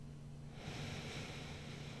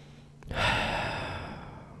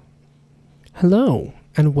Hello,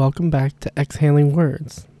 and welcome back to Exhaling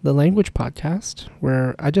Words, the language podcast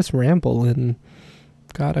where I just ramble and,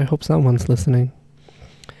 God, I hope someone's listening.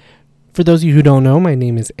 For those of you who don't know, my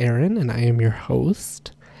name is Aaron, and I am your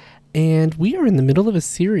host. And we are in the middle of a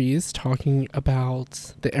series talking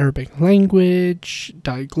about the Arabic language,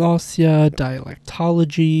 diglossia,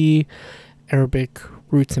 dialectology, Arabic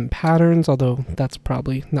roots and patterns, although that's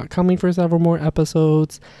probably not coming for several more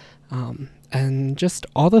episodes. And just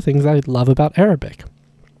all the things I love about Arabic.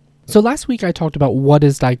 So last week I talked about what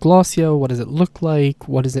is diglossia, what does it look like,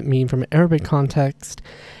 what does it mean from an Arabic context,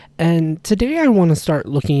 and today I want to start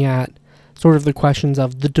looking at sort of the questions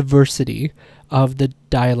of the diversity of the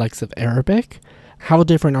dialects of Arabic. How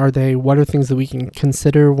different are they? What are things that we can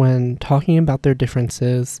consider when talking about their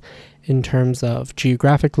differences in terms of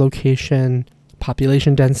geographic location,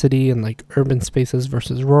 population density, and like urban spaces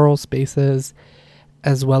versus rural spaces,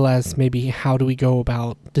 as well as maybe how do we go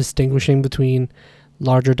about distinguishing between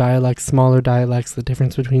larger dialects, smaller dialects, the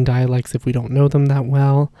difference between dialects if we don't know them that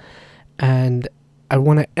well. And I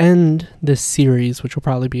want to end this series, which will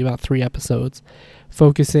probably be about 3 episodes,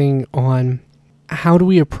 focusing on how do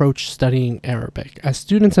we approach studying Arabic. As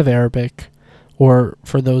students of Arabic, or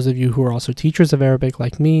for those of you who are also teachers of Arabic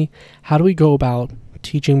like me, how do we go about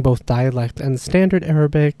teaching both dialect and standard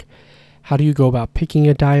Arabic? How do you go about picking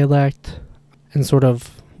a dialect? And sort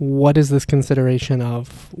of what is this consideration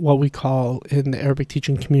of what we call in the Arabic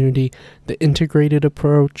teaching community the integrated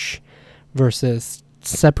approach versus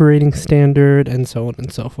separating standard, and so on and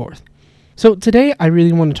so forth. So today I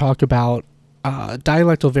really want to talk about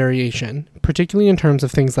dialectal variation, particularly in terms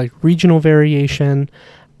of things like regional variation,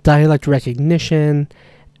 dialect recognition,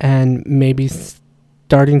 and maybe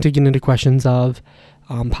starting to get into questions of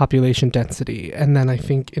population density. And then I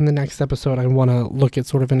think in the next episode I want to look at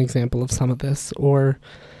sort of an example of some of this, or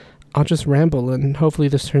I'll just ramble and hopefully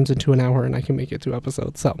this turns into an hour and I can make it 2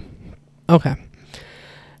 episodes. So, okay.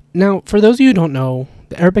 Now, for those of you who don't know,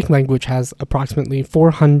 the Arabic language has approximately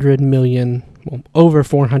 400 million, well, over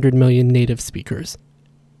 400 million native speakers.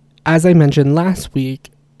 As I mentioned last week,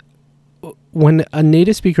 when a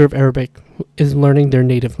native speaker of Arabic is learning their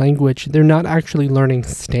native language, they're not actually learning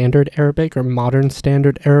standard Arabic or modern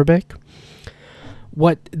standard Arabic.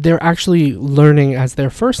 What they're actually learning as their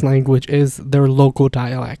first language is their local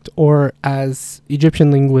dialect, or as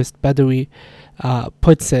Egyptian linguist Badawi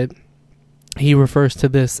puts it, he refers to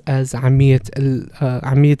this as Amiyat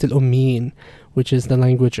al-Ummiyin, which is the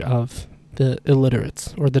language of the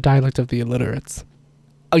illiterates, or the dialect of the illiterates.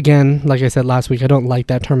 Again, like I said last week, I don't like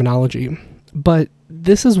that terminology. But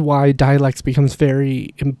this is why dialects becomes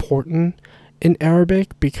very important in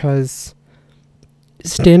Arabic, because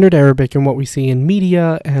standard Arabic and what we see in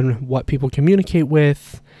media and what people communicate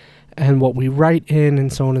with and what we write in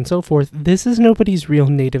and so on and so forth, this is nobody's real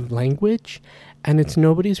native language, and it's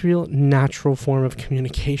nobody's real natural form of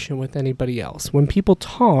communication with anybody else. When people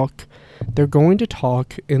talk, they're going to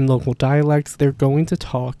talk in local dialects, they're going to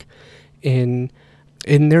talk in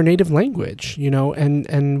their native language,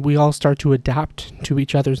 and we all start to adapt to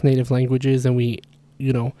each other's native languages, and we,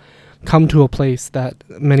 come to a place that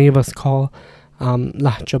many of us call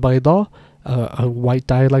Lahja Bayda, a white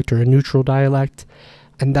dialect or a neutral dialect,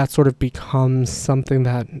 and that sort of becomes something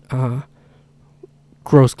that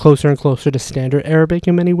grows closer and closer to standard Arabic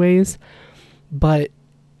in many ways. But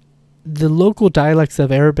the local dialects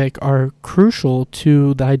of Arabic are crucial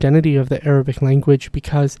to the identity of the Arabic language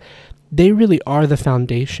because they really are the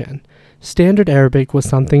foundation. Standard Arabic was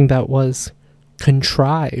something that was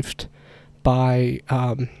contrived by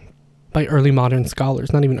early modern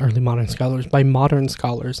scholars, not even early modern scholars, by modern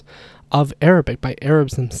scholars of Arabic, by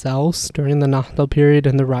Arabs themselves during the Nahda period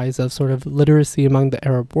and the rise of sort of literacy among the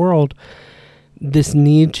Arab world. This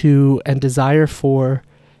need to and desire for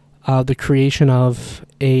the creation of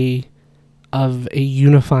a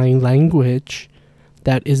unifying language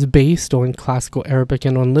that is based on classical Arabic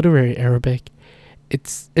and on literary Arabic.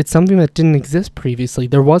 It's something that didn't exist previously.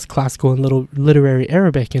 There was classical and literary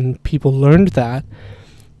Arabic, and people learned that,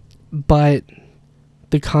 but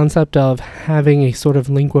the concept of having a sort of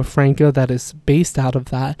lingua franca that is based out of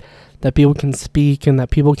that people can speak and that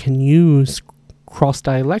people can use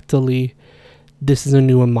cross-dialectally, this is a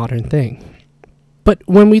new and modern thing. But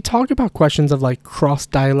when we talk about questions of like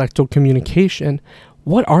cross-dialectal communication,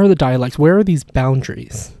 what are the dialects? Where are these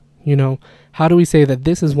boundaries? How do we say that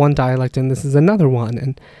this is one dialect and this is another one?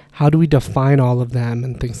 And how do we define all of them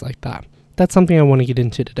and things like that? That's something I want to get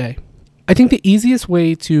into today. I think the easiest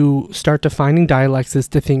way to start defining dialects is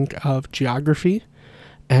to think of geography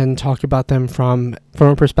and talk about them from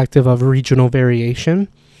a perspective of regional variation.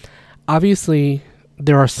 Obviously,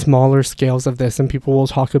 there are smaller scales of this, and people will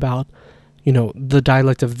talk about, the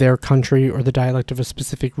dialect of their country or the dialect of a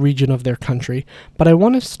specific region of their country. But I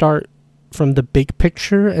want to start from the big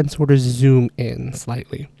picture and sort of zoom in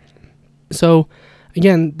slightly. So,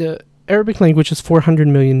 again, the Arabic language has 400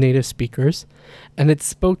 million native speakers, and it's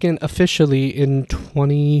spoken officially in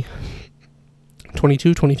 22,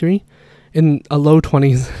 23, in a low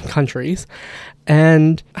 20s countries.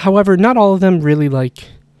 And however, not all of them really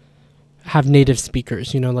have native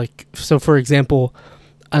speakers, so for example,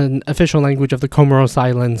 an official language of the Comoros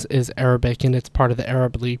Islands is Arabic, and it's part of the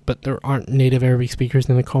Arab League, but there aren't native Arabic speakers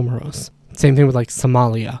in the Comoros. Same thing with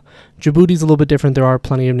Somalia. Djibouti's a little bit different. There are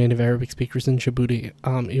plenty of native Arabic speakers in Djibouti,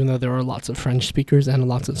 even though there are lots of French speakers and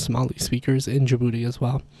lots of Somali speakers in Djibouti as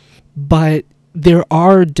well. But there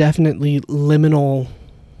are definitely liminal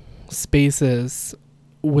spaces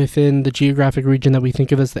within the geographic region that we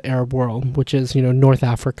think of as the Arab world, which is, North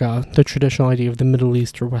Africa, the traditional idea of the Middle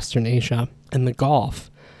East or Western Asia, and the Gulf.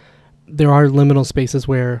 There are liminal spaces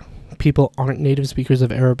where people aren't native speakers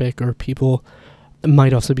of Arabic, or people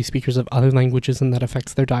might also be speakers of other languages, and that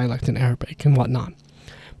affects their dialect in Arabic and whatnot.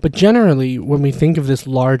 But generally, when we think of this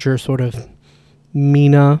larger sort of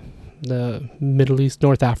MENA, the Middle East,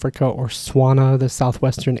 North Africa, or SWANA, the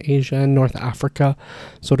Southwestern Asia and North Africa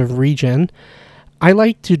sort of region, I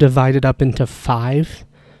like to divide it up into 5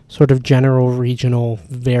 sort of general regional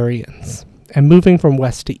variants. And moving from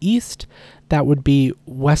west to east, that would be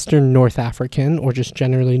Western North African, or just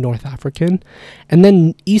generally North African, and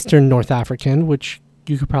then Eastern North African, which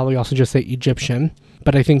you could probably also just say Egyptian.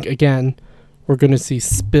 But I think, again, we're going to see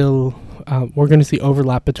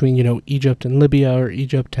overlap between, Egypt and Libya, or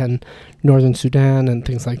Egypt and Northern Sudan, and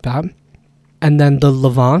things like that. And then the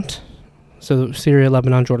Levant, so Syria,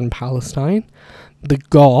 Lebanon, Jordan, Palestine. The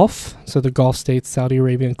Gulf, so the Gulf states, Saudi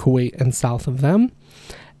Arabia and Kuwait, and south of them.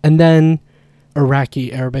 And then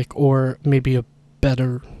Iraqi Arabic, or maybe a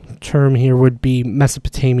better term here would be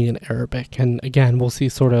Mesopotamian Arabic. And again, we'll see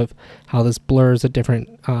sort of how this blurs at different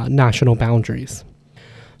national boundaries.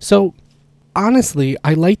 So honestly,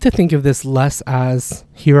 I like to think of this less as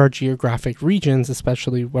here are geographic regions,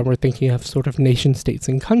 especially when we're thinking of sort of nation states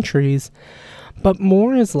and countries, but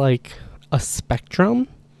more as like a spectrum.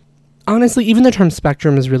 Honestly, even the term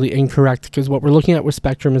spectrum is really incorrect, because what we're looking at with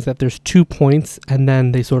spectrum is that there's 2 points and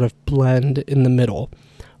then they sort of blend in the middle.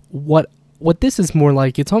 What this is more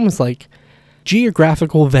like, it's almost like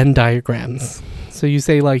geographical Venn diagrams. So you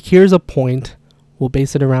say here's a point, we'll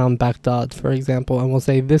base it around Baghdad, for example, and we'll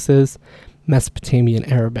say this is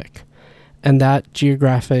Mesopotamian Arabic. And that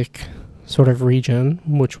geographic sort of region,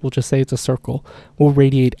 which we'll just say it's a circle, will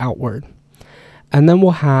radiate outward. And then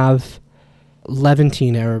we'll have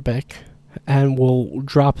Levantine Arabic, and we'll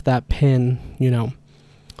drop that pin,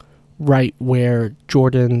 right where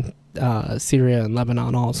Jordan, Syria, and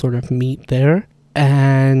Lebanon all sort of meet there.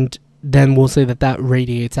 And then we'll say that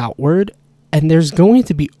radiates outward, and there's going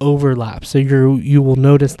to be overlap. So you will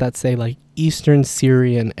notice that, say, Eastern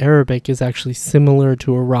Syrian Arabic is actually similar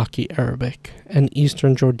to Iraqi Arabic, and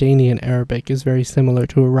Eastern Jordanian Arabic is very similar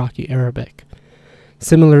to Iraqi Arabic.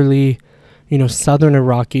 Similarly, Southern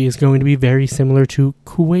Iraqi is going to be very similar to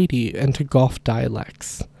Kuwaiti and to Gulf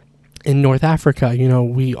dialects. In North Africa,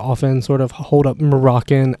 we often sort of hold up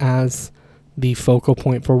Moroccan as the focal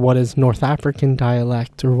point for what is North African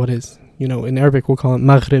dialect, or what is, in Arabic we'll call it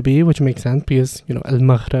Maghribi, which makes sense because,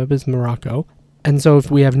 Al-Maghrib is Morocco. And so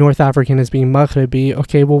if we have North African as being Maghribi,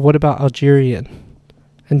 okay, well, what about Algerian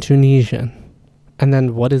and Tunisian? And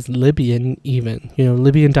then what is Libyan even?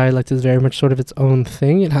 Libyan dialect is very much sort of its own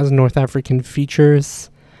thing. It has North African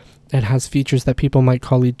features. It has features that people might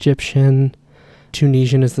call Egyptian.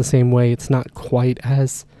 Tunisian is the same way. It's not quite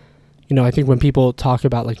as, I think when people talk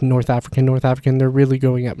about North African, they're really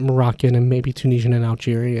going at Moroccan and maybe Tunisian and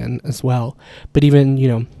Algerian as well. But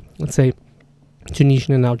even, let's say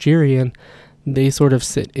Tunisian and Algerian, they sort of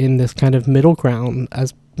sit in this kind of middle ground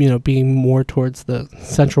as being more towards the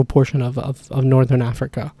central portion of Northern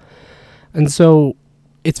Africa. And so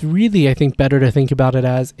it's really, I think, better to think about it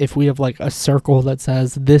as if we have a circle that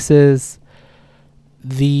says this is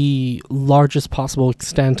the largest possible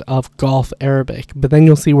extent of Gulf Arabic, but then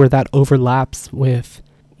you'll see where that overlaps with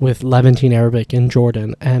Levantine Arabic in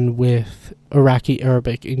Jordan, and with Iraqi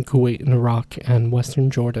Arabic in Kuwait and Iraq and Western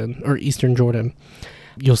Jordan, or Eastern Jordan.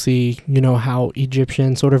 You'll see, how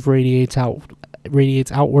Egyptian sort of radiates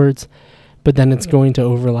outwards, but then it's going to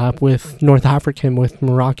overlap with North African, with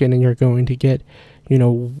Moroccan, and you're going to get,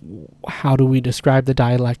 how do we describe the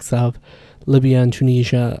dialects of Libya and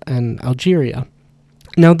Tunisia and Algeria?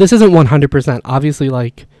 Now, this isn't 100%. Obviously,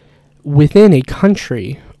 within a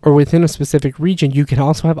country or within a specific region, you can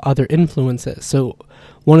also have other influences. So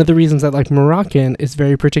one of the reasons I like Moroccan is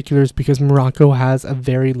very particular is because Morocco has a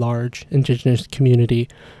very large indigenous community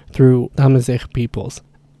through the Amazigh peoples.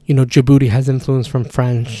 You know, Djibouti has influence from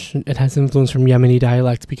French. It has influence from Yemeni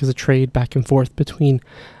dialects because of trade back and forth between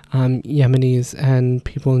Yemenis and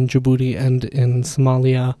people in Djibouti and in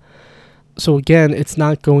Somalia. So again, it's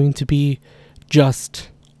not going to be just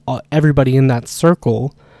everybody in that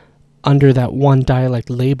circle under that one dialect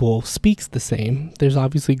label speaks the same. There's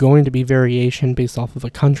obviously going to be variation based off of a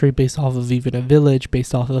country, based off of even a village,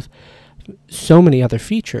 based off of so many other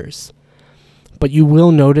features. But you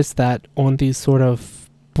will notice that on these sort of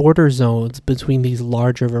border zones between these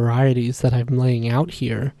larger varieties that I'm laying out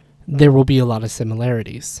here, there will be a lot of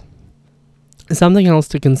similarities. Something else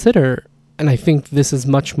to consider, and I think this is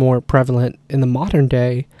much more prevalent in the modern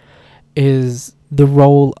day, is the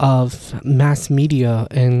role of mass media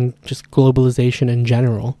and just globalization in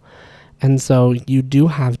general. And so you do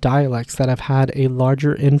have dialects that have had a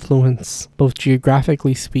larger influence, both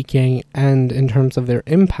geographically speaking and in terms of their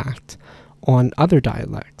impact on other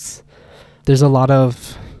dialects. There's a lot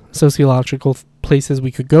of sociological places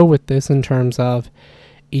we could go with this in terms of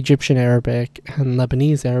Egyptian Arabic and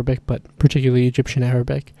Lebanese Arabic, but particularly Egyptian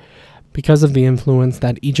Arabic, because of the influence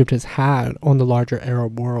that Egypt has had on the larger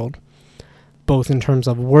Arab world, both in terms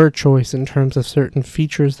of word choice, in terms of certain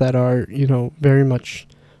features that are, you know, very much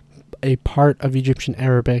a part of Egyptian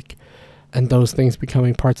Arabic, and those things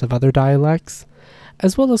becoming parts of other dialects,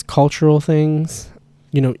 as well as cultural things.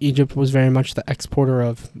 You know, Egypt was very much the exporter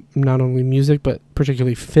of not only music, but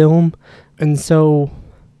particularly film. And so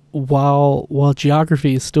while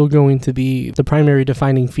geography is still going to be the primary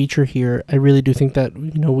defining feature here, I really do think that,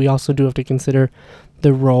 you know, we also do have to consider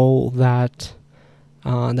the role that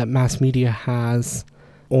that mass media has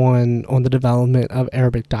on the development of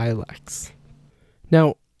Arabic dialects.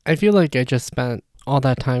 Now, I feel like I just spent all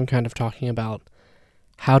that time kind of talking about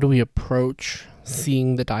how do we approach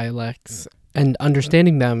seeing the dialects and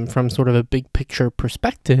understanding them from sort of a big picture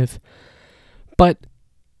perspective. But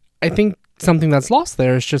I think something that's lost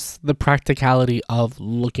there is just the practicality of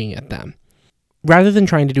looking at them. Rather than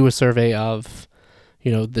trying to do a survey of,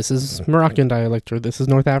 you know, this is Moroccan dialect, or this is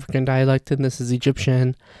North African dialect, and this is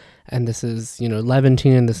Egyptian, and this is, you know,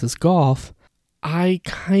 Levantine, and this is Gulf, I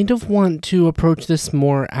kind of want to approach this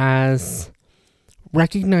more as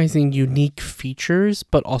recognizing unique features,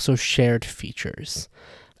 but also shared features.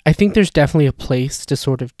 I think there's definitely a place to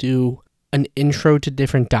sort of do an intro to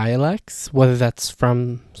different dialects, whether that's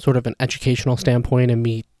from sort of an educational standpoint and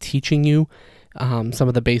me teaching you some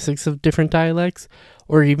of the basics of different dialects,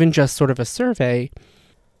 or even just sort of a survey.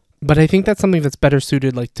 But I think that's something that's better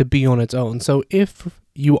suited like to be on its own. So if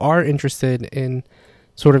you are interested in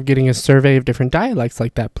sort of getting a survey of different dialects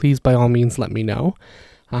like that, please by all means let me know.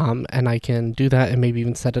 And I can do that and maybe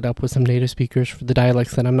even set it up with some native speakers for the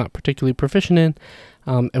dialects that I'm not particularly proficient in,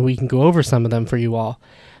 and we can go over some of them for you all.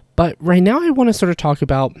 But right now I want to sort of talk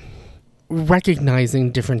about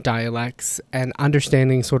recognizing different dialects and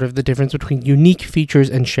understanding sort of the difference between unique features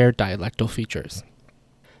and shared dialectal features.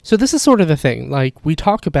 So this is sort of the thing, like we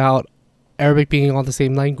talk about Arabic being all the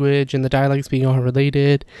same language and the dialects being all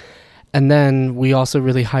related, and then we also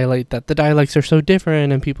really highlight that the dialects are so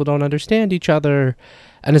different and people don't understand each other.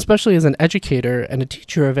 And especially as an educator and a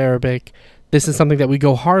teacher of Arabic, this is something that we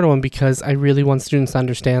go hard on because I really want students to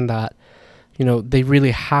understand that, you know, they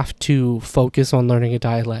really have to focus on learning a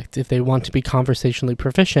dialect if they want to be conversationally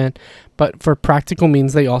proficient. But for practical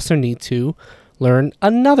means, they also need to learn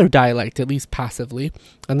another dialect, at least passively.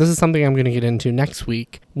 And this is something I'm going to get into next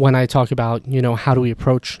week when I talk about, you know, how do we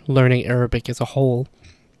approach learning Arabic as a whole.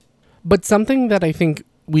 But something that I think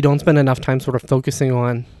we don't spend enough time sort of focusing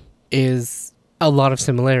on is a lot of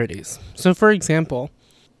similarities. So for example,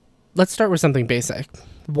 let's start with something basic.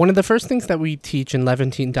 One of the first things that we teach in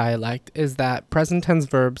Levantine dialect is that present tense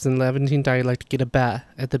verbs in Levantine dialect get a ba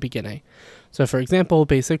at the beginning. So for example,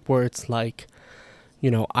 basic words like, you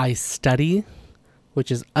know, I study, which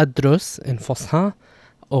is adrus in Fusha,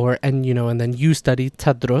 and then you study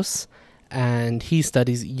tadrus, and he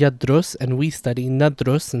studies yadrus, and we study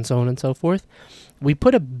nadrus, and so on and so forth. We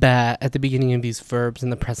put a ba at the beginning of these verbs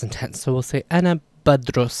in the present tense. So we'll say ana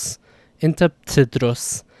badrus, inta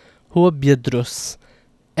btidrus, huwa bidrus,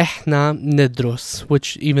 ihna nidrus,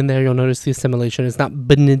 which even there you'll notice the assimilation is not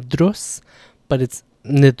bnidrus, but it's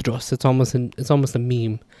nidrus. It's almost a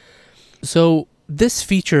meme. So this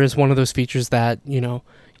feature is one of those features that, you know,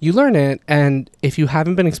 you learn it, and if you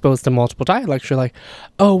haven't been exposed to multiple dialects, you're like,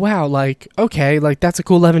 oh wow, like, okay, like that's a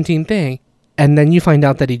cool Levantine thing. And then you find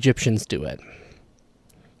out that Egyptians do it.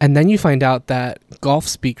 And then you find out that Gulf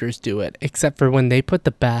speakers do it, except for when they put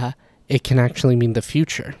the ba, it can actually mean the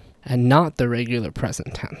future and not the regular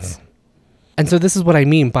present tense. And so this is what I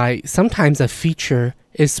mean by sometimes a feature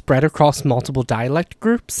is spread across multiple dialect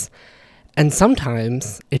groups, and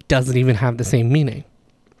sometimes it doesn't even have the same meaning.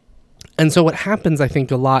 And so what happens, I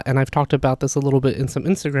think, a lot, and I've talked about this a little bit in some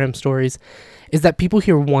Instagram stories, is that people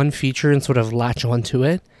hear one feature and sort of latch onto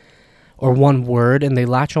it, or one word and they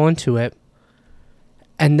latch onto it,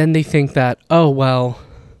 and then they think that, oh, well,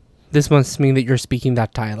 this must mean that you're speaking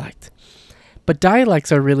that dialect. But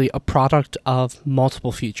dialects are really a product of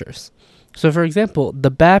multiple features. So, for example,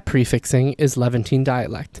 the ba prefixing is Levantine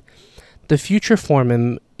dialect. The future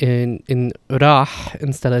form in rah,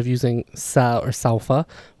 instead of using sa or saufa,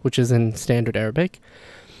 which is in standard Arabic,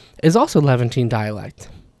 is also Levantine dialect.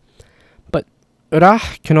 But rah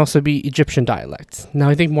can also be Egyptian dialect. Now,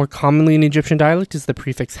 I think more commonly in Egyptian dialect is the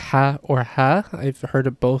prefix ha or ha. I've heard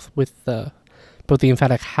of both with both the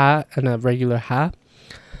emphatic ha and a regular ha.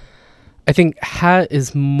 I think ha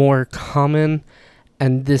is more common,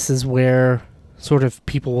 and this is where sort of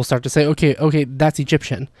people will start to say, okay, that's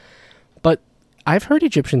Egyptian. But I've heard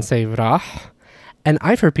Egyptians say rah, and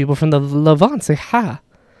I've heard people from the Levant say ha.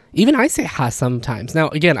 Even I say ha sometimes. Now,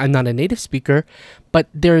 again, I'm not a native speaker, but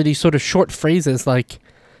there are these sort of short phrases like,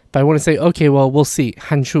 if I want to say, okay, well, we'll see,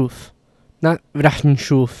 hanshuf, not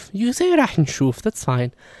rahnshouf. You can say rahnshouf, that's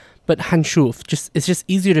fine. But hanshuf, it's just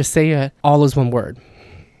easier to say it all as one word.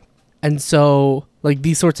 And so, like,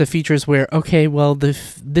 these sorts of features where, okay, well,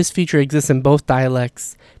 this feature exists in both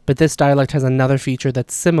dialects, but this dialect has another feature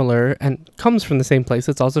that's similar and comes from the same place.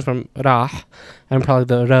 It's also from rah, and probably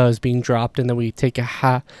the ra is being dropped, and then we take a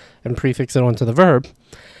ha and prefix it onto the verb.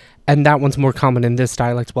 And that one's more common in this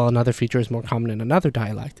dialect, while another feature is more common in another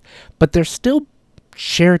dialect. But they're still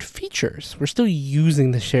shared features. We're still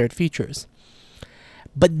using the shared features.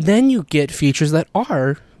 But then you get features that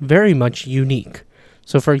are very much unique.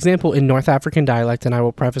 So, for example, in North African dialect, and I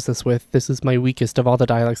will preface this with, this is my weakest of all the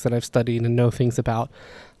dialects that I've studied and know things about.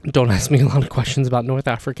 Don't ask me a lot of questions about North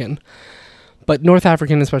African. But North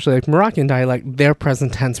African, especially like Moroccan dialect, their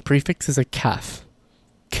present tense prefix is a kaf.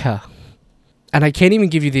 Ka. And I can't even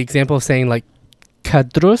give you the example of saying like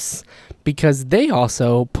kadrus, because they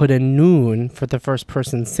also put a noon for the first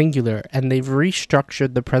person singular, and they've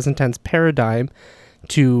restructured the present tense paradigm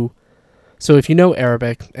to... So if you know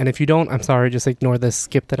Arabic, and if you don't, I'm sorry, just ignore this,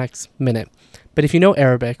 skip the next minute. But if you know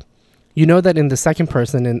Arabic, you know that in the second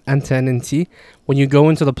person, in anta and inti, when you go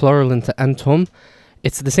into the plural into antum,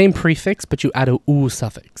 it's the same prefix, but you add a u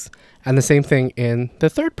suffix. And the same thing in the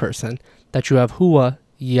third person, that you have huwa,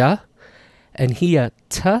 ya, and hiya,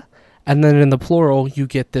 ta, and then in the plural, you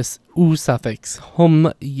get this u suffix,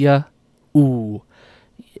 hum, ya, u.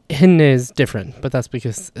 Hin is different, but that's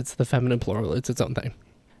because it's the feminine plural, it's its own thing.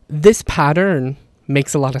 This pattern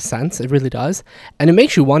makes a lot of sense. It really does. And it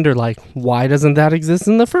makes you wonder, like, why doesn't that exist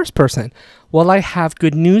in the first person? Well, I have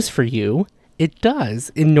good news for you. It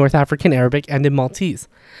does in North African Arabic and in Maltese,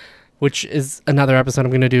 which is another episode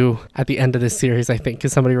I'm going to do at the end of this series, I think,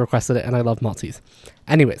 because somebody requested it and I love Maltese.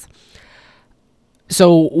 Anyways,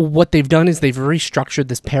 so what they've done is they've restructured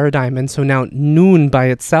this paradigm. And so now noon by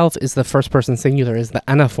itself is the first person singular, is the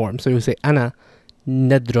ana form. So you say ana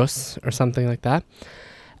nedros or something like that.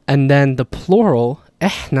 And then the plural,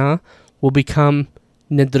 ehna, will become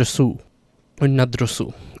nedrusu or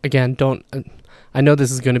nadrusu. Again, I know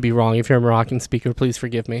this is going to be wrong. If you're a Moroccan speaker, please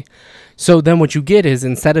forgive me. So then what you get is,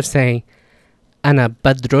 instead of saying ana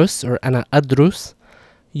badrus or ana adrus,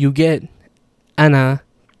 you get ana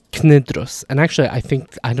knidrus. And actually,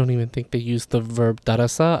 I don't even think they use the verb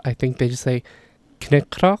darasa. I think they just say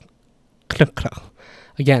knikra.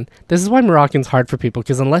 Again, this is why Moroccan's hard for people,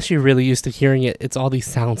 because unless you're really used to hearing it, it's all these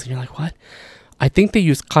sounds, and you're like, what? I think they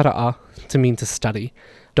use qara'a to mean to study.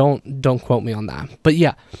 Don't quote me on that. But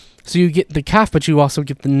yeah, so you get the kaf, but you also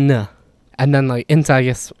get the n. And then like inta, I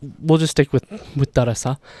guess, we'll just stick with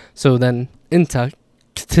darasa. So then inta,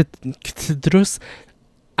 ktidrus.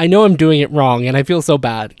 I know I'm doing it wrong, and I feel so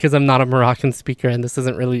bad, because I'm not a Moroccan speaker, and this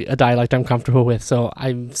isn't really a dialect I'm comfortable with, so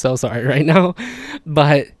I'm so sorry right now.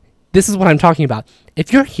 But this is what I'm talking about.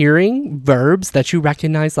 If you're hearing verbs that you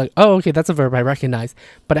recognize, like, oh, okay, that's a verb I recognize,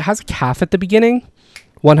 but it has a kaf at the beginning,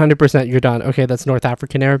 100% you're done. Okay, that's North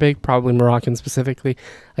African Arabic, probably Moroccan specifically.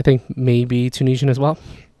 I think maybe Tunisian as well.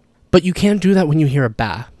 But you can't do that when you hear a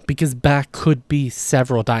ba, because ba could be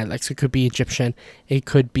several dialects. It could be Egyptian, it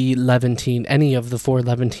could be Levantine, any of the 4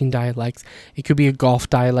 Levantine dialects. It could be a Gulf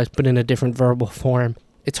dialect, but in a different verbal form.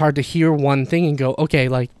 It's hard to hear one thing and go, okay,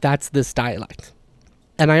 like, that's this dialect.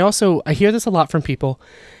 And I hear this a lot from people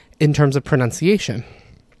in terms of pronunciation.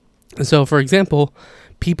 So, for example,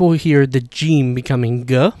 people hear the jim becoming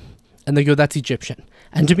g, and they go, that's Egyptian.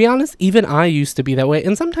 And to be honest, even I used to be that way,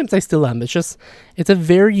 and sometimes I still am. It's a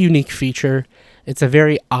very unique feature. It's a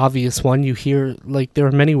very obvious one. You hear, like, there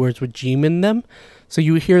are many words with jim in them, so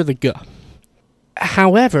you hear the g.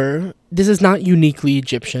 However, this is not uniquely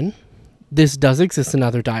Egyptian. This does exist in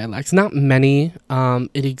other dialects. Not many.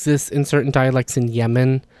 It exists in certain dialects in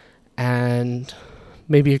Yemen and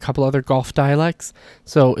maybe a couple other Gulf dialects.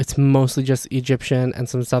 So it's mostly just Egyptian and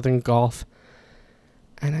some Southern Gulf.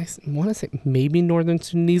 And I want to say maybe Northern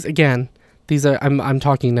Sudanese. Again, these are I'm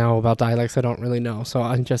talking now about dialects I don't really know.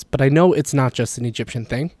 But I know it's not just an Egyptian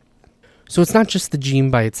thing. So it's not just the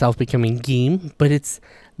jim by itself becoming gim, but it's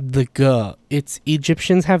the g. It's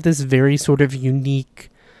Egyptians have this very sort of unique.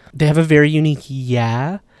 They have a very unique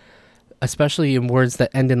ya, especially in words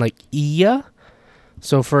that end in like iya.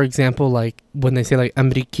 So for example, like when they say like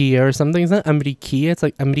amrikiya or something, it's not amrikiya, it's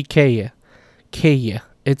like amrikeya, keya.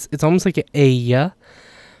 It's almost like a ya.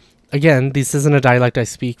 Again, this isn't a dialect I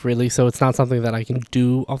speak really, so it's not something that I can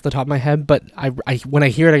do off the top of my head. But I when I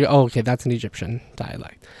hear it, I go, oh, okay, that's an Egyptian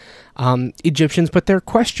dialect. Egyptians put their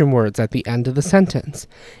question words at the end of the sentence.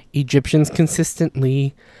 Egyptians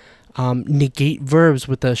consistently negate verbs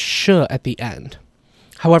with a sh at the end.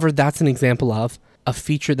 However, that's an example of a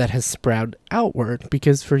feature that has spread outward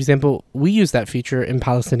because, for example, we use that feature in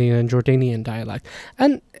Palestinian and Jordanian dialect.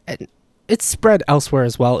 And it's spread elsewhere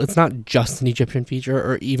as well. It's not just an Egyptian feature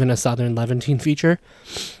or even a Southern Levantine feature,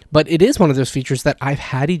 but it is one of those features that I've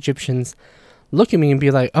had Egyptians look at me and be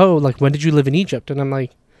like, oh, like, when did you live in Egypt? And I'm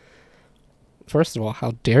like, first of all,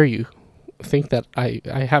 how dare you think that I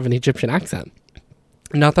have an Egyptian accent?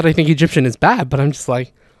 Not that I think Egyptian is bad, but I'm just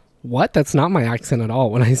like, what? That's not my accent at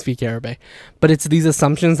all when I speak Arabic. But it's these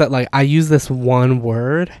assumptions that, like, I use this one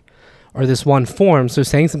word or this one form. So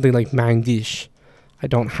saying something like mandish, I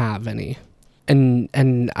don't have any.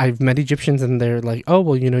 And I've met Egyptians and they're like, oh,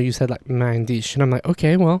 well, you said like mandish. And I'm like,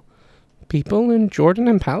 okay, well, people in Jordan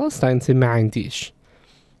and Palestine say mandish.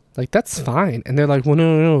 Like, that's fine. And they're like, well,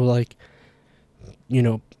 no, like,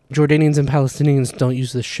 Jordanians and Palestinians don't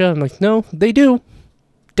use the sh. I'm like, no, they do.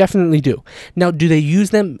 Definitely do. Now, do they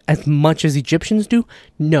use them as much as Egyptians do?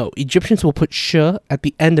 No. Egyptians will put sh at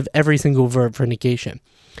the end of every single verb for negation.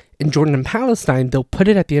 In Jordan and Palestine, they'll put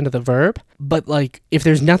it at the end of the verb, but like if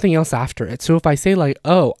there's nothing else after it. So if I say like,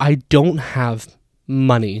 oh, I don't have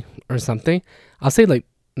money or something, I'll say like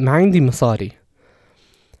ma'indi masari.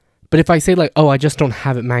 But if I say like, oh, I just don't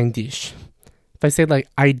have it, ma'indish. If I say like,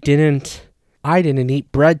 I didn't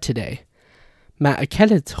eat bread today, ma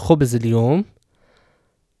akalet khubz al-yawm.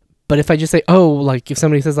 But if I just say, oh, like if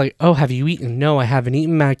somebody says like, oh, have you eaten? No, I haven't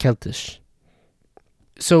eaten, ma akaltish.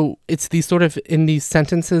 So it's these sort of, in these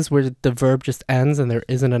sentences where the verb just ends and there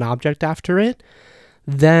isn't an object after it,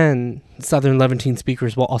 then Southern Levantine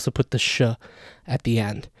speakers will also put the sh at the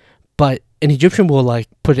end. But an Egyptian will like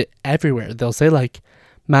put it everywhere. They'll say like,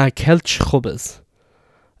 ma akelch khubz.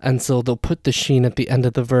 And so they'll put the sheen at the end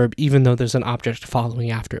of the verb even though there's an object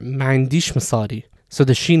following after it. Ma'indish masadi. So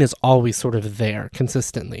the sheen is always sort of there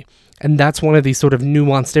consistently. And that's one of these sort of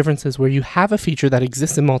nuanced differences where you have a feature that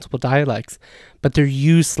exists in multiple dialects, but they're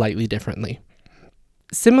used slightly differently.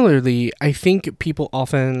 Similarly, I think people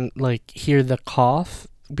often like hear the qaf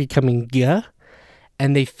becoming g,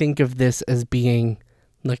 and they think of this as being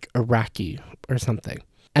like Iraqi or something.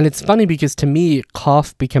 And it's funny because to me,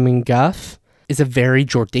 qaf becoming gaf is a very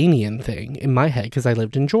Jordanian thing in my head because I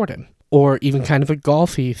lived in Jordan. Or even kind of a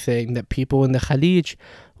Gulfi thing that people in the Khalij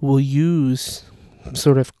will use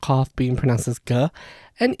sort of qaf being pronounced as g.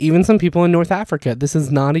 And even some people in North Africa. This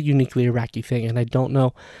is not a uniquely Iraqi thing. And I don't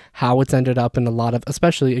know how it's ended up in a lot of,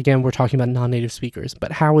 especially, again, we're talking about non-native speakers,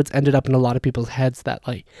 but how it's ended up in a lot of people's heads that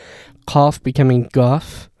like qaf becoming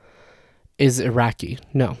guf is Iraqi.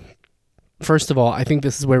 No. First of all, I think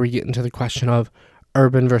this is where we get into the question of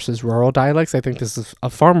urban versus rural dialects. I think this is a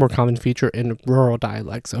far more common feature in rural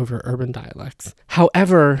dialects over urban dialects.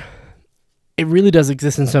 However, it really does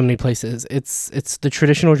exist in so many places. It's the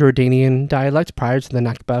traditional Jordanian dialect prior to the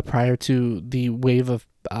Nakba, prior to the wave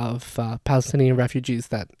of Palestinian refugees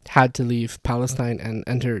that had to leave Palestine and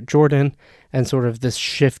enter Jordan, and sort of this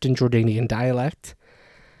shift in Jordanian dialect.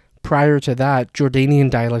 Prior to that, Jordanian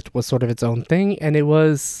dialect was sort of its own thing, and it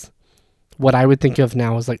was what I would think of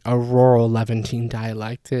now as like a rural Levantine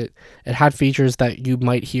dialect. It had features that you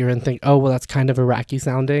might hear and think, oh, well, that's kind of Iraqi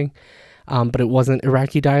sounding, but it wasn't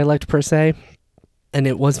Iraqi dialect per se. And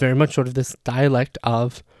it was very much sort of this dialect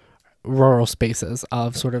of rural spaces,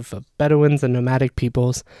 of sort of Bedouins and nomadic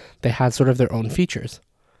peoples. They had sort of their own features.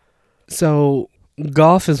 So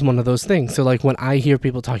Gulf is one of those things. So like when I hear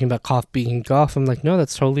people talking about qaf being Gulf, I'm like, no,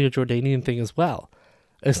 that's totally a Jordanian thing as well.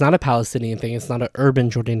 It's not a Palestinian thing. It's not an urban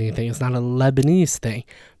Jordanian thing. It's not a Lebanese thing,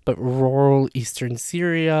 but rural Eastern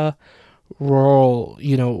Syria, rural,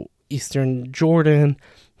 Eastern Jordan,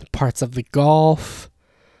 parts of the Gulf,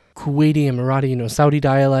 Kuwaiti, Emirati, Saudi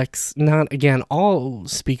dialects. Not, again, all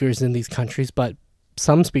speakers in these countries, but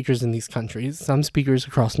some speakers in these countries, some speakers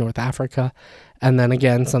across North Africa, and then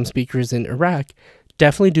again, some speakers in Iraq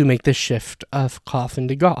definitely do make this shift of Qaf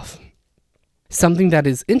into Gaf. Something that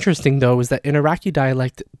is interesting, though, is that in Iraqi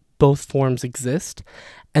dialect, both forms exist,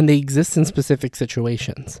 and they exist in specific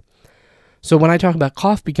situations. So when I talk about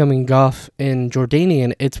Qaf becoming Gaf in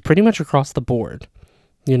Jordanian, it's pretty much across the board.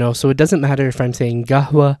 So it doesn't matter if I'm saying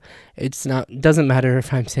Gahwa, doesn't matter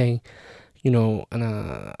if I'm saying, ana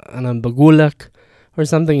bagulak or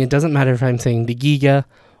something. It doesn't matter if I'm saying digiga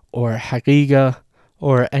or haqiqa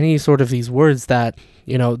or any sort of these words that,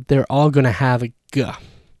 they're all going to have a G.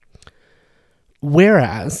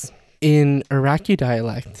 Whereas in Iraqi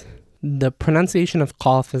dialect, the pronunciation of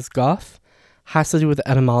Qaf as Gaf has to do with the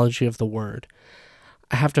etymology of the word.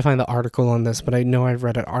 I have to find the article on this, but I know I've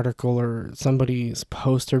read an article or somebody's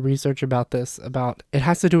post or research about this, it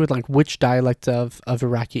has to do with like which dialect of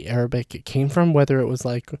Iraqi Arabic it came from, whether it was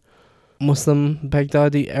like Muslim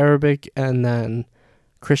Baghdadi Arabic and then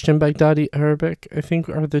Christian Baghdadi Arabic, I think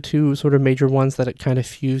are the two sort of major ones that it kind of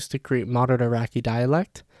fused to create modern Iraqi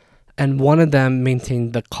dialect. And one of them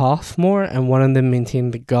maintained the Qaf more, and one of them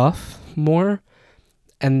maintained the Gaf more.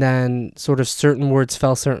 And then sort of certain words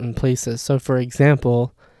fell certain places. So for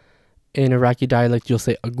example, in Iraqi dialect, you'll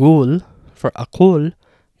say agul. For aqul,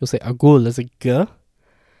 you'll say agul as a G.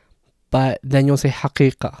 But then you'll say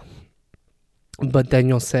haqiqa. But then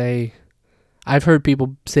you'll say, I've heard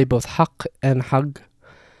people say both haq and hag.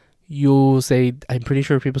 You'll say, I'm pretty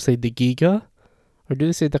sure people say dagiga. Or do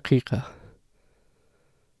they say daqiqa?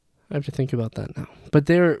 I have to think about that now. But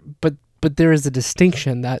there is a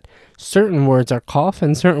distinction that certain words are Qaf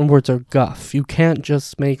and certain words are Gaf. You can't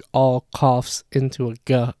just make all Qafs into a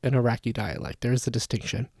G in Iraqi dialect. There is a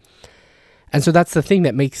distinction. And so that's the thing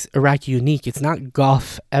that makes Iraqi unique. It's not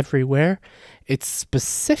Gaf everywhere. It's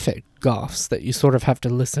specific Gafs that you sort of have to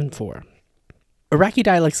listen for. Iraqi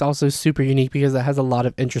dialect's also super unique because it has a lot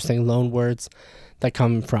of interesting loan words that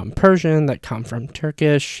come from Persian, that come from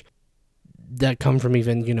Turkish, that come from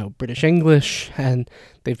even, British English, and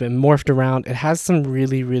they've been morphed around. It has some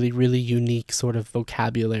really, really, really unique sort of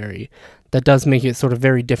vocabulary that does make it sort of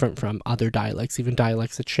very different from other dialects, even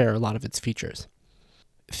dialects that share a lot of its features.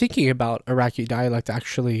 Thinking about Iraqi dialect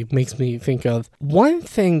actually makes me think of one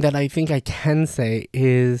thing that I think I can say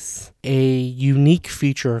is a unique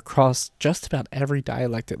feature across just about every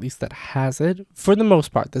dialect, at least that has it, for the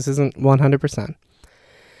most part, this isn't 100%,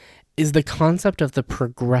 is the concept of the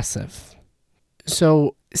progressive.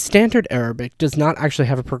 So standard Arabic does not actually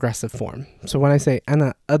have a progressive form. So when I say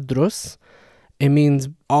ana adrus, it means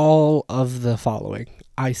all of the following.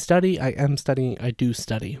 I study, I am studying, I do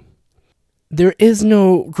study. There is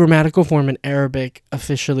no grammatical form in Arabic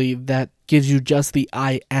officially that gives you just the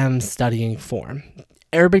I am studying form.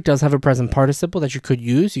 Arabic does have a present participle that you could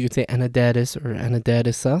use. You could say ana daris or ana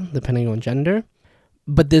darisa, depending on gender.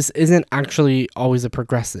 But this isn't actually always a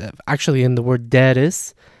progressive. Actually, in the word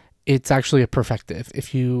daris, it's actually a perfective.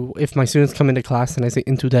 If my students come into class and I say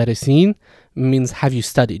intu darisin, it means have you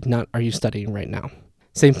studied, not are you studying right now.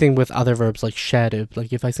 Same thing with other verbs like sharib.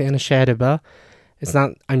 Like if I say ana shariba, it's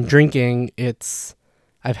not I'm drinking, it's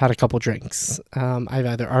I've had a couple drinks. I've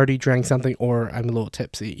either already drank something or I'm a little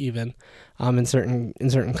tipsy even in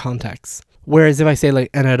certain contexts. Whereas if I say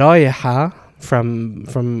like ana raiha from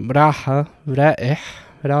raha, ra'ih,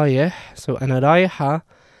 rayih, so ana raiha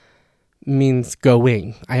means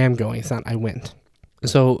going. I am going. It's not I went.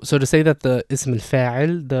 So to say that the ism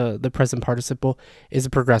al-fa'il, the present participle, is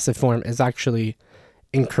a progressive form is actually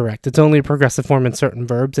incorrect. It's only a progressive form in certain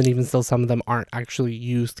verbs, and even still some of them aren't actually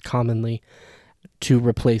used commonly to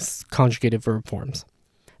replace conjugated verb forms.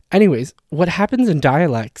 Anyways, what happens in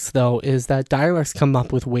dialects, though, is that dialects come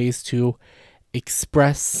up with ways to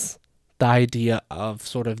express the idea of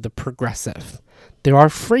sort of the progressive. There are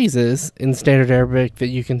phrases in standard Arabic that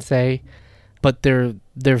you can say, but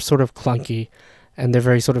they're sort of clunky and they're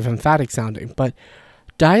very sort of emphatic sounding. But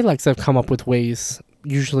dialects have come up with ways,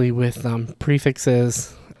 usually with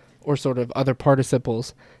prefixes or sort of other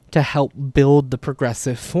participles, to help build the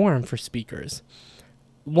progressive form for speakers.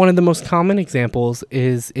 One of the most common examples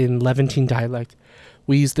is in Levantine dialect.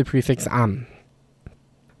 We use the prefix am,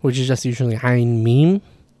 which is just usually ayn mim.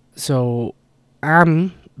 So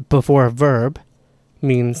am before a verb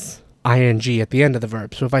means ing at the end of the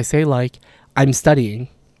verb. So if I say like I'm studying,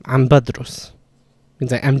 I'm badrus,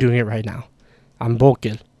 means I am doing it right now. I'm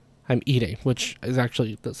bokil, I'm eating, which is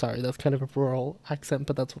actually, sorry, that's kind of a rural accent,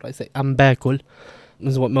 but that's what I say. I'm باكل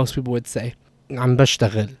is what most people would say. I'm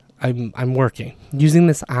بشتغل. I'm working. Using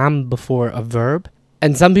this am before a verb.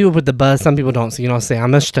 And some people put the ba, some people don't. So, say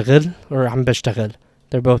I'm أشتغل or I'm بشتغل.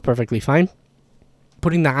 They're both perfectly fine.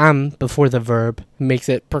 Putting the am before the verb makes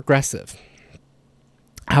it progressive.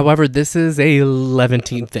 However, this is a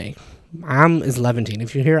Levantine thing. Am is Levantine.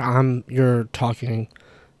 If you hear am, you're talking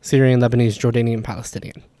Syrian, Lebanese, Jordanian,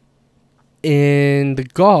 Palestinian. In the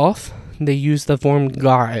Gulf, they use the form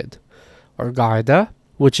قاعد or قاعدة,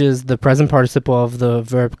 which is the present participle of the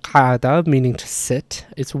verb قاعدة, meaning to sit.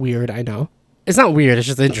 It's weird, I know. It's not weird, it's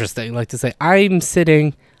just interesting. Like to say, I'm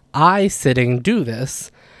sitting, I sitting, do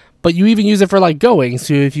this. But you even use it for like going.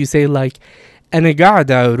 So if you say like, أنا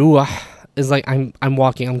قاعدة أروح, is like I'm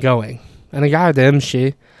walking, I'm going. أنا قاعدة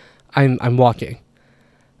أمشي, I'm walking.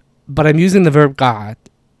 But I'm using the verb قاعد.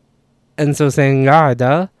 And so saying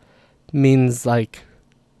قاعدة means like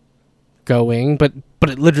going, but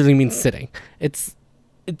it literally means sitting. It's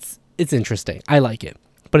interesting. I like it,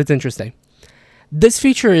 but it's interesting. This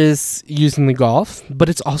feature is used in the Gulf, but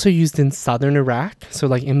it's also used in southern Iraq. So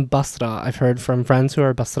like in Basra, I've heard from friends who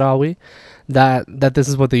are Basrawi that this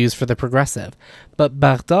is what they use for the progressive. But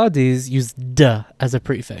Baghdadis use da as a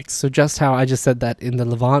prefix. So just how I just said that in the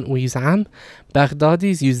Levant we use am,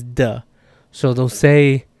 Baghdadis use da. So they'll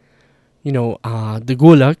say,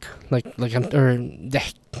 دقولك, like I'm, or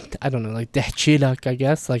I don't know, like دحكيلك, I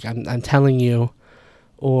guess, like I'm telling you,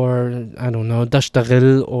 or I don't know,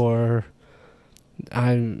 دشتغل, or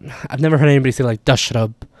I've never heard anybody say like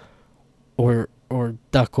دشرب or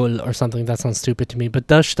داكل or something. That sounds stupid to me. But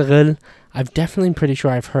دشتغل, I've definitely pretty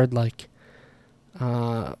sure I've heard like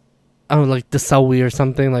like تسوي or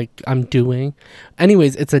something, like I'm doing.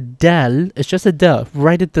 Anyways, it's a del. It's just a da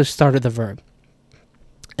right at the start of the verb.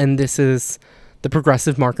 And this is the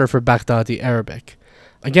progressive marker for Baghdadi Arabic.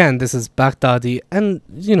 Again, this is Baghdadi, and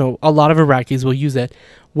a lot of Iraqis will use it,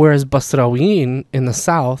 whereas Basrawiyin in the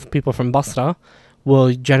south, people from Basra,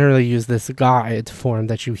 will generally use this guide form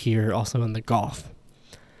that you hear also in the Gulf.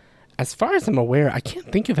 As far as I'm aware, I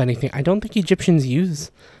can't think of anything. I don't think Egyptians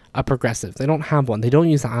use a progressive. They don't have one. They don't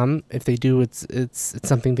use am. If they do, it's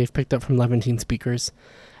something they've picked up from Levantine speakers.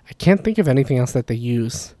 I can't think of anything else that they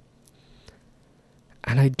use.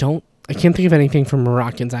 And I can't think of anything from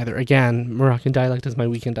Moroccans either. Again, Moroccan dialect is my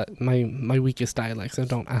weakest dialect, so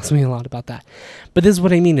don't ask me a lot about that. But this is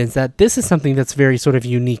what I mean, is that this is something that's very sort of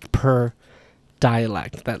unique per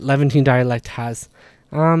dialect. That Levantine dialect has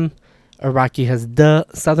Iraqi has the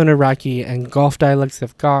Southern Iraqi, and Gulf dialects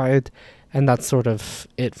have qaid, and that's sort of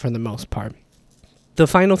it for the most part. The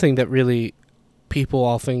final thing that really people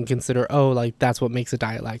often consider, like that's what makes a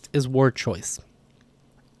dialect, is word choice.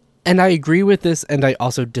 And I agree with this, and I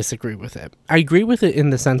also disagree with it. I agree with it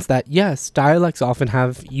in the sense that, yes, dialects often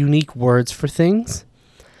have unique words for things.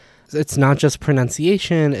 It's not just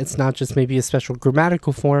pronunciation. It's not just maybe a special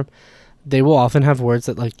grammatical form. They will often have words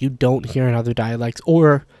that like you don't hear in other dialects,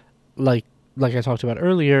 or like I talked about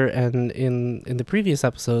earlier and in the previous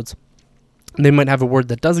episodes, they might have a word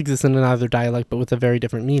that does exist in another dialect, but with a very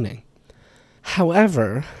different meaning.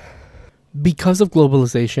 However, because of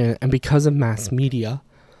globalization and because of mass media,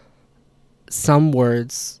 some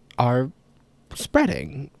words are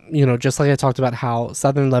spreading, just like I talked about how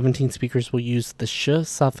Southern Levantine speakers will use the sh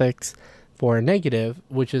suffix for a negative,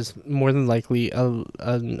 which is more than likely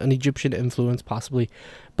an Egyptian influence, possibly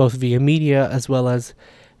both via media as well as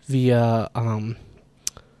via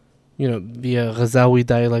via Ghazawi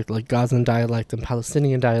dialect, like Gazan dialect and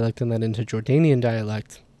Palestinian dialect, and then into Jordanian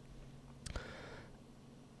dialect.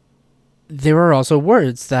 There are also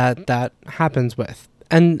words that happens with.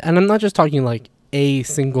 And I'm not just talking like a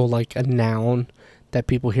single, like a noun that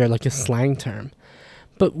people hear, like a slang term,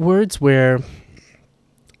 but words where,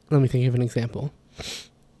 let me think of an example.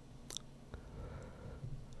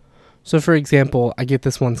 So for example, I get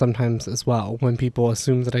this one sometimes as well when people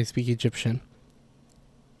assume that I speak Egyptian.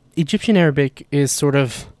 Egyptian Arabic is sort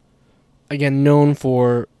of, again, known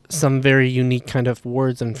for some very unique kind of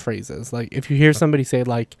words and phrases. Like if you hear somebody say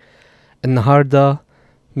like, النهاردة,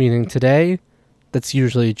 meaning today, that's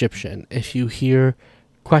usually Egyptian. If you hear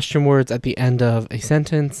question words at the end of a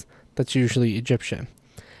sentence, that's usually Egyptian.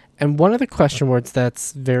 And one of the question words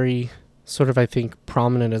that's very sort of, I think,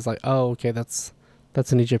 prominent is like, okay, that's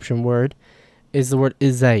an Egyptian word, is the word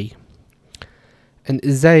izay. And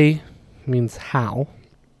izay means how.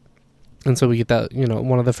 And so we get that,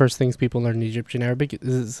 one of the first things people learn in Egyptian Arabic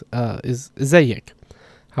is izayik.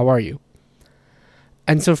 How are you?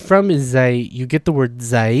 And so from izay, you get the word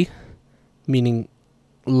zay, meaning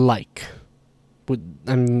like.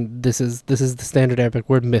 And this is the standard Arabic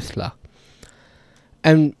word mithla.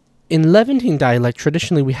 And in Levantine dialect,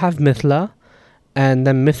 traditionally we have mithla, and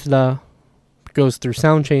then mithla goes through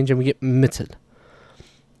sound change, and we get mitl.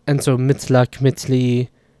 And so mitlak, mitli,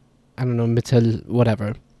 I don't know, mitl,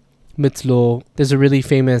 whatever. Mitlo. There's a really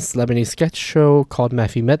famous Lebanese sketch show called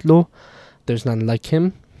Mafi Metlo. There's none like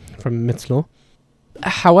him from Mitlo.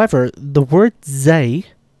 However, the word zay,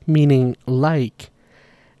 meaning like,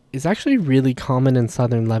 is actually really common in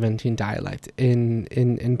southern Levantine dialect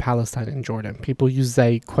in Palestine and Jordan. People use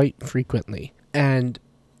zay quite frequently. And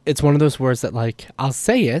it's one of those words that, like, I'll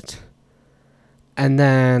say it, and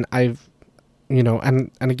then I've,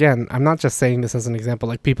 and again, I'm not just saying this as an example.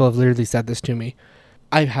 Like, people have literally said this to me.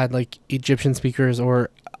 I've had, like, Egyptian speakers or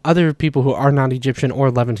other people who are not Egyptian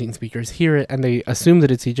or Levantine speakers hear it, and they assume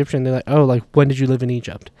that it's Egyptian. They're like, oh, like, when did you live in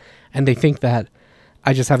Egypt? And they think that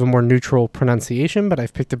I just have a more neutral pronunciation, but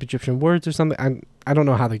I've picked up Egyptian words or something. I don't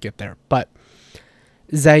know how they get there. But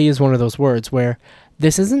zay is one of those words where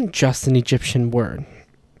this isn't just an Egyptian word.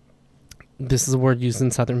 This is a word used in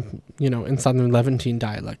southern Levantine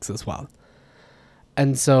dialects as well.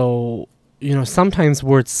 And so, sometimes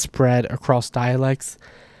words spread across dialects.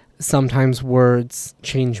 Sometimes words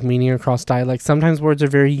change meaning across dialects. Sometimes words are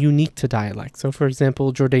very unique to dialect. So, for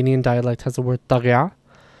example, Jordanian dialect has the word tagia,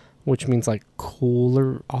 which means like cool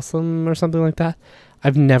or awesome or something like that.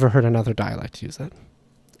 I've never heard another dialect use it.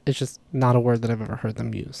 It's just not a word that I've ever heard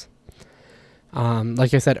them use.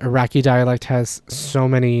 Like I said, Iraqi dialect has so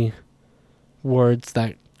many words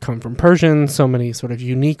that come from Persian, so many sort of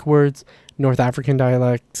unique words. North African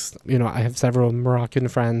dialects, I have several Moroccan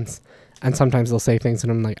friends, and sometimes they'll say things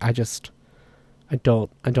and I'm like, I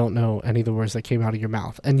don't know any of the words that came out of your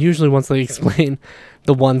mouth. And usually once they explain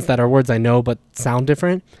the ones that are words I know but sound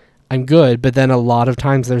different, I'm good. But then a lot of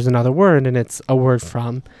times there's another word, and it's a word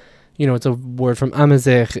from, it's a word from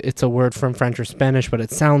Amazigh, it's a word from French or Spanish, but it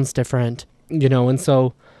sounds different, and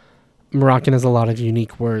so Moroccan has a lot of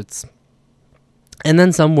unique words. And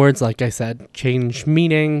then some words, like I said, change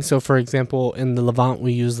meaning. So, for example, in the Levant,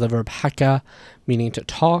 we use the verb haka, meaning to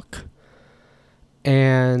talk.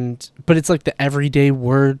 But it's like the everyday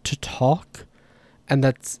word to talk. And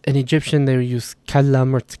that's, in Egyptian, they use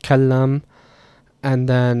kallam or tkallam. And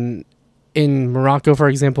then in Morocco, for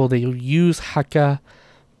example, they use haka,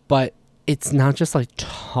 but it's not just like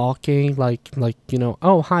talking, like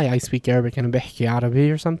oh, hi, I speak Arabic and bihki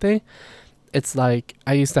Arabi or something. It's like,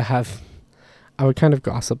 I would kind of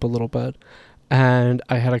gossip a little bit. And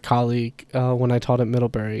I had a colleague when I taught at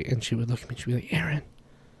Middlebury, and she would look at me and she'd be like, Aaron,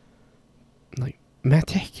 like, ma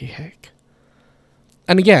tehki hek.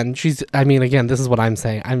 And again, this is what I'm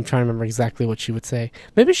saying. I'm trying to remember exactly what she would say.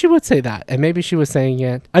 Maybe she would say that, and maybe she was saying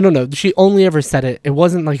it. I don't know. She only ever said it. It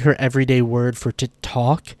wasn't like her everyday word for to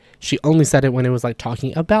talk. She only said it when it was like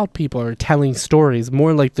talking about people or telling stories,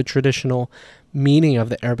 more like the traditional meaning of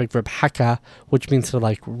the Arabic verb haka, which means to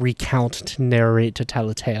like recount, to narrate, to tell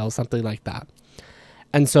a tale, something like that.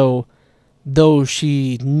 And so, though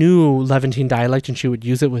she knew Levantine dialect and she would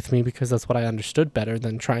use it with me because that's what I understood better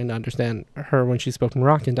than trying to understand her when she spoke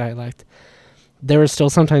Moroccan dialect, there were still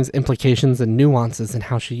sometimes implications and nuances in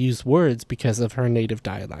how she used words because of her native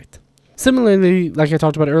dialect. Similarly, like I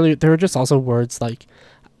talked about earlier, there are just also words like,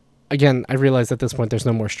 again, I realize at this point there's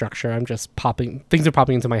no more structure. I'm just things are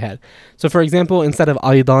popping into my head. So for example, instead of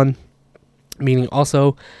aidan, meaning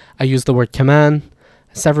also, I use the word kaman.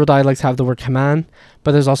 Several dialects have the word kaman,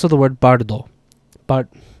 but there's also the word bardo.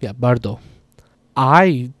 Bardo.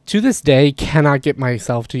 I, to this day, cannot get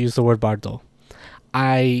myself to use the word bardo.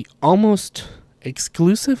 I almost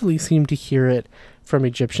exclusively seem to hear it from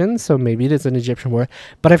Egyptians, so maybe it is an Egyptian word,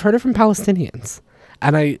 but I've heard it from Palestinians.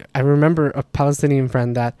 And I remember a Palestinian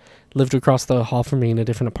friend that lived across the hall from me in a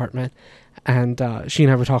different apartment, and she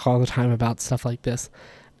and I would talk all the time about stuff like this.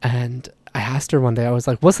 And I asked her one day, I was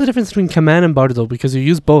like, what's the difference between kaman and bardo? Because you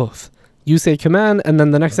use both. You say kaman, and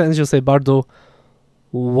then the next sentence you'll say bardo.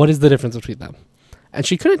 What is the difference between them? And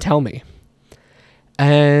she couldn't tell me.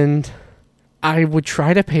 And I would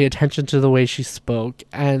try to pay attention to the way she spoke,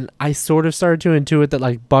 and I sort of started to intuit that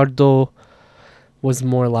like bardo was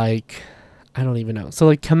more like, I don't even know. So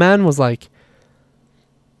like kaman was like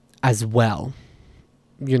as well,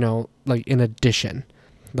 like in addition.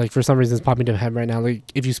 Like for some reason it's popping to my head right now. Like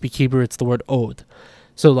if you speak Hebrew, it's the word od.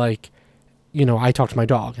 So like, I talk to my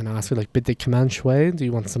dog and I ask her like, bid kaman shway? Do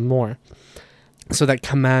you want some more? So that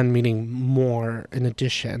kaman meaning more in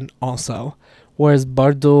addition also. Whereas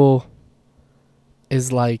bardo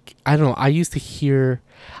is like, I don't know, I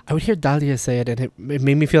would hear Dahlia say it, and it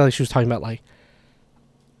made me feel like she was talking about like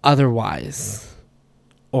otherwise,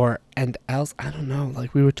 and else. I don't know.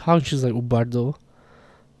 Like, we were talking, she's like, Ubardo.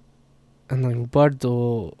 And like,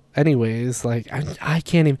 Ubardo, anyways, like, I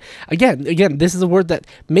can't even. Again, this is a word that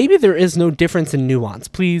maybe there is no difference in nuance.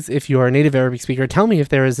 Please, if you are a native Arabic speaker, tell me if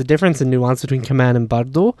there is a difference in nuance between kaman and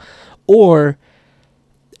bardo, or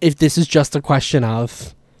if this is just a question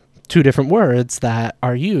of two different words that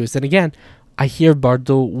are used. And again, I hear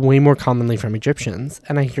bardo way more commonly from Egyptians,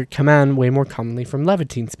 and I hear kaman way more commonly from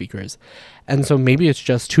Levantine speakers. And so maybe it's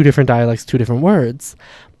just two different dialects, two different words.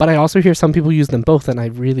 But I also hear some people use them both, and I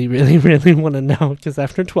really, really, really want to know, because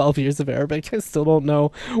after 12 years of Arabic, I still don't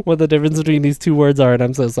know what the difference between these two words are, and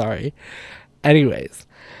I'm so sorry. Anyways,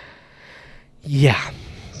 yeah.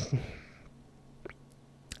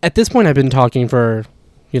 At this point, I've been talking for,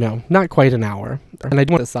 not quite an hour. And I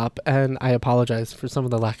do want this up, and I apologize for some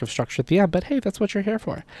of the lack of structure at the end, but hey, that's what you're here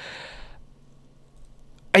for.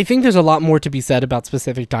 I think there's a lot more to be said about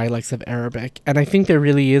specific dialects of Arabic, and I think there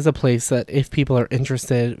really is a place that if people are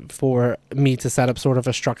interested, for me to set up sort of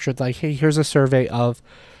a structured, like, hey, here's a survey of,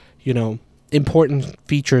 important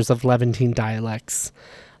features of Levantine dialects.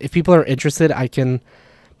 If people are interested, I can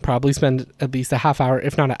probably spend at least a half hour,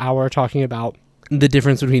 if not an hour, talking about the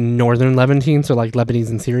difference between Northern Levantine, so like Lebanese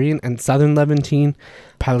and Syrian, and Southern Levantine,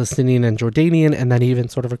 Palestinian and Jordanian, and then even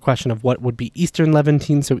sort of a question of what would be Eastern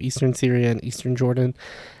Levantine, so Eastern Syria and Eastern Jordan,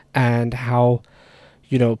 and how,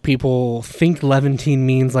 people think Levantine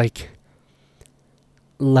means like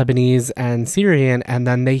Lebanese and Syrian, and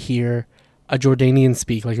then they hear a Jordanian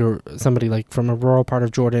speak, like, or somebody like from a rural part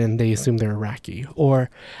of Jordan, and they assume they're Iraqi. Or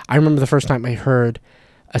I remember the first time I heard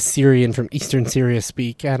a Syrian from Eastern Syria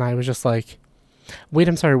speak, and I was just like, wait,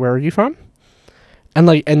 I'm sorry, where are you from? And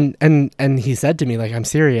like, and he said to me, like, I'm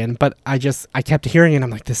Syrian, but I kept hearing it, and I'm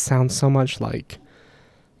like, this sounds so much like,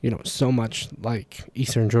 so much like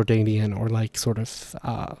Eastern Jordanian, or like sort of,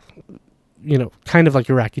 kind of like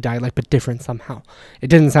Iraqi dialect, but different somehow. It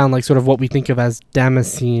didn't sound like sort of what we think of as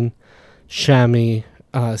Damascene, Shami,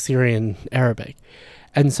 Syrian Arabic.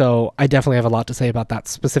 And so I definitely have a lot to say about that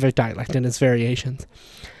specific dialect and its variations.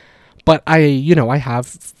 But I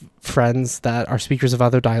have friends that are speakers of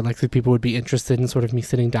other dialects, if people would be interested in sort of me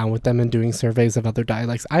sitting down with them and doing surveys of other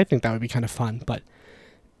dialects. I think that would be kind of fun, but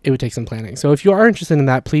it would take some planning. So if you are interested in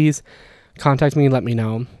that, please contact me and let me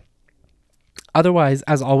know. Otherwise,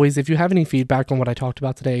 as always, if you have any feedback on what I talked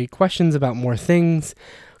about today, questions about more things,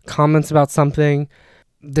 comments about something,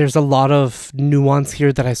 there's a lot of nuance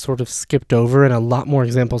here that I sort of skipped over, and a lot more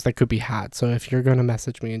examples that could be had. So if you're going to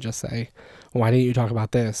message me and just say, why didn't you talk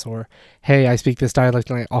about this? Or, hey, I speak this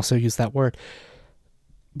dialect and I also use that word.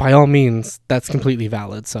 By all means, that's completely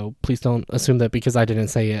valid. So please don't assume that because I didn't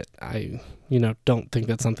say it, I, don't think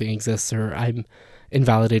that something exists, or I'm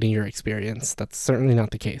invalidating your experience. That's certainly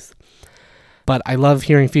not the case. But I love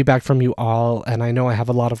hearing feedback from you all, and I know I have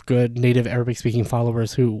a lot of good native Arabic-speaking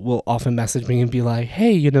followers who will often message me and be like,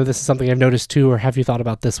 hey, this is something I've noticed too, or have you thought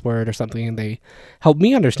about this word or something, and they help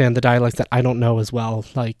me understand the dialects that I don't know as well,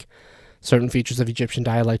 like certain features of Egyptian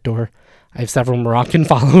dialect, or I have several Moroccan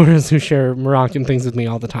followers who share Moroccan things with me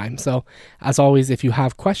all the time. So, as always, if you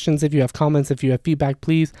have questions, if you have comments, if you have feedback,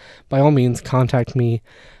 please, by all means, contact me.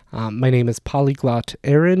 My name is Polyglot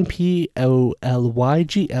Aaron, POLYGLOTERIN,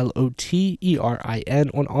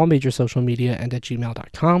 on all major social media and at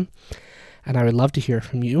gmail.com. And I would love to hear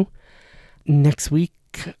from you. Next week,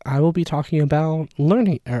 I will be talking about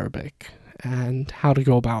learning Arabic and how to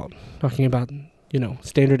go about talking about,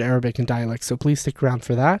 standard Arabic and dialects. So please stick around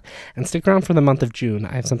for that, and stick around for the month of June.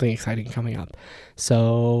 I have something exciting coming up.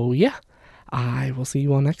 So yeah, I will see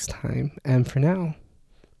you all next time. And for now,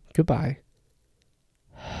 goodbye.